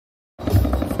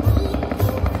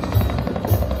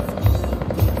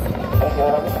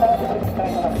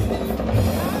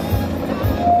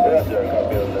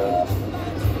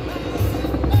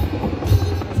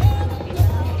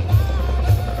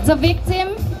The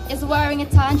victim is wearing a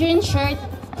tangerine shirt,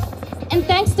 and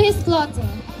thanks to his clothing,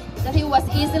 that he was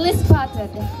easily spotted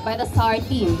by the SAR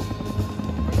team.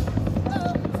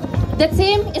 The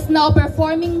team is now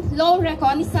performing low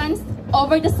reconnaissance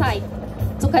over the site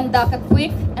to conduct a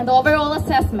quick and overall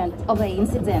assessment of the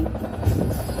incident.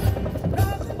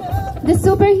 The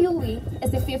Super Huey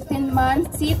is a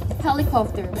 15-man seat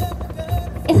helicopter.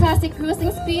 It has a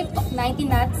cruising speed of 90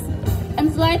 knots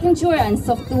and flight endurance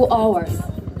of 2 hours.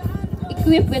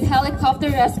 Equipped with helicopter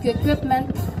rescue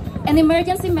equipment and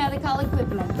emergency medical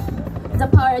equipment, the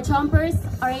parajumpers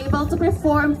are able to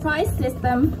perform flight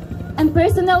system and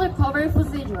personnel recovery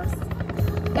procedures.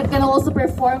 It can also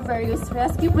perform various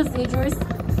rescue procedures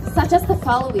such as the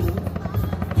following: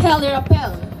 heli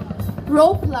rappel,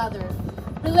 rope ladder,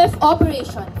 relief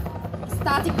operation,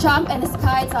 static jump and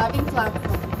skydiving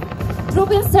platform, troop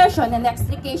insertion and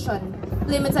extrication,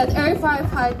 limited air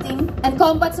firefighting, and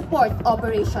combat support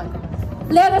operation.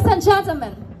 Ladies and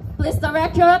gentlemen, please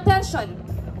direct your attention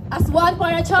as one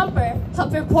parajumper have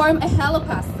performed a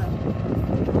helipast,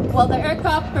 while the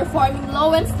aircraft performing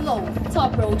low and slow to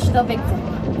approach the victim.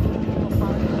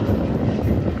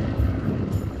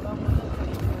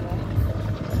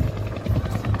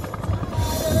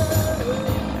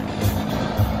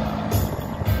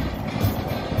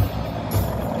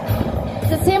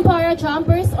 The Team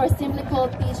Parajumpers, or simply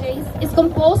called TJs, is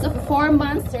composed of a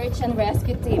 4-man search and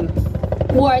rescue team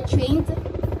who are trained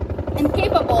and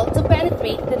capable to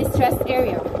penetrate the distressed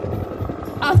area.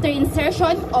 After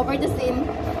insertion over the scene,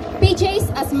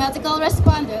 PJs as medical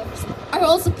responders are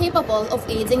also capable of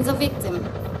aiding the victim.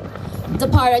 The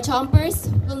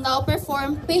parajumpers will now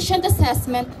perform patient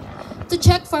assessment to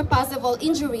check for possible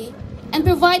injury and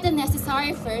provide the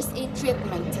necessary first aid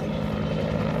treatment.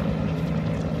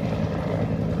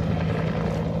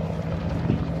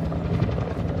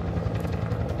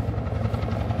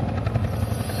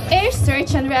 Air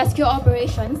search and rescue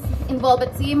operations involve a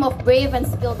team of brave and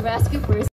skilled rescue personnel